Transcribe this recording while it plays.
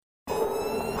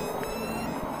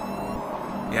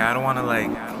Yeah, I don't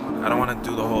wanna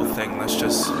do the whole thing. Let's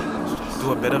just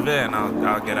do a bit of it and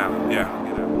I'll get out. Yeah.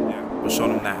 We'll show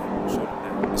them that.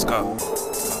 Let's go.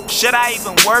 Should I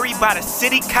even worry about a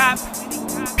city cop?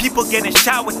 People getting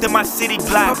shot within my city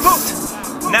blocks.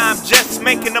 Now I'm just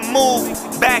making a move.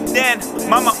 Back then,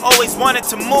 mama always wanted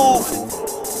to move.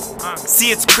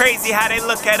 See, it's crazy how they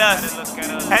look at us,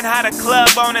 and how the club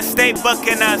owners stay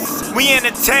booking us. We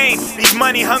entertain these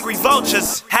money-hungry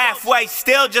vultures. Halfway,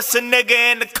 still just a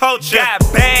nigga in the culture. Got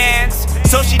bands,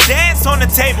 so she dance on the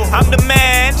table. I'm the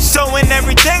man, showing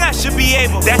everything I should be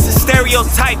able. That's a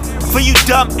stereotype for you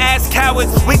dumb-ass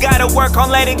cowards. We gotta work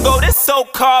on letting go this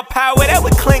so-called power that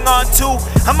we cling on to.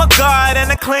 I'm a god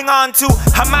and I cling on to.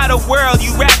 I'm out of world,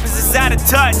 you rappers is out of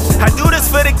touch. I do this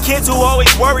for the kids who always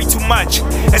worry too much,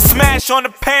 and smash on the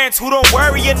parents who don't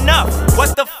worry enough.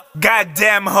 What the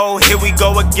goddamn hoe, here we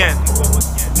go again.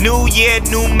 New year,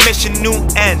 new mission, new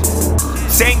end.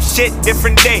 Same shit,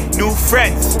 different day, new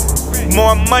friends.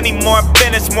 More money, more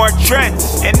business, more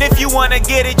trends. And if you wanna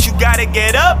get it, you gotta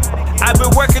get up. I've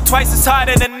been working twice as hard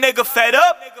and a nigga fed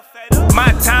up.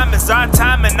 My time is our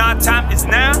time and our time is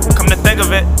now. Come to think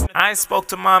of it, I ain't spoke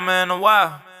to mama in a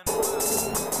while.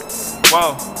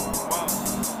 Whoa.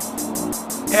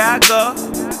 Here I go.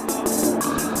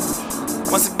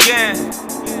 Once again,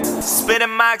 spitting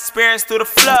my experience through the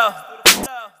flow.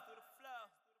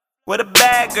 Where the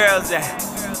bad girls at?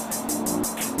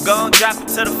 Go and drop it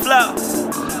to the floor.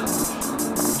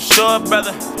 Sure,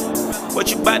 brother, what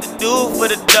you about to do for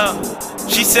the dough?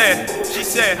 She said.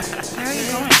 Where are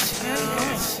you going?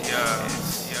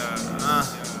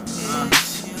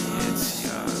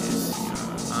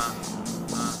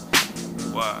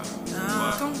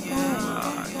 Don't go.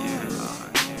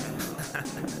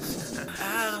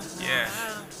 Yeah.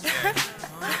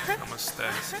 I'ma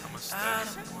stay.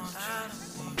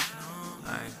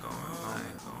 I ain't going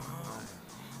home.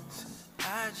 I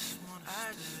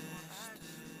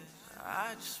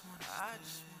just wanna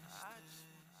stay.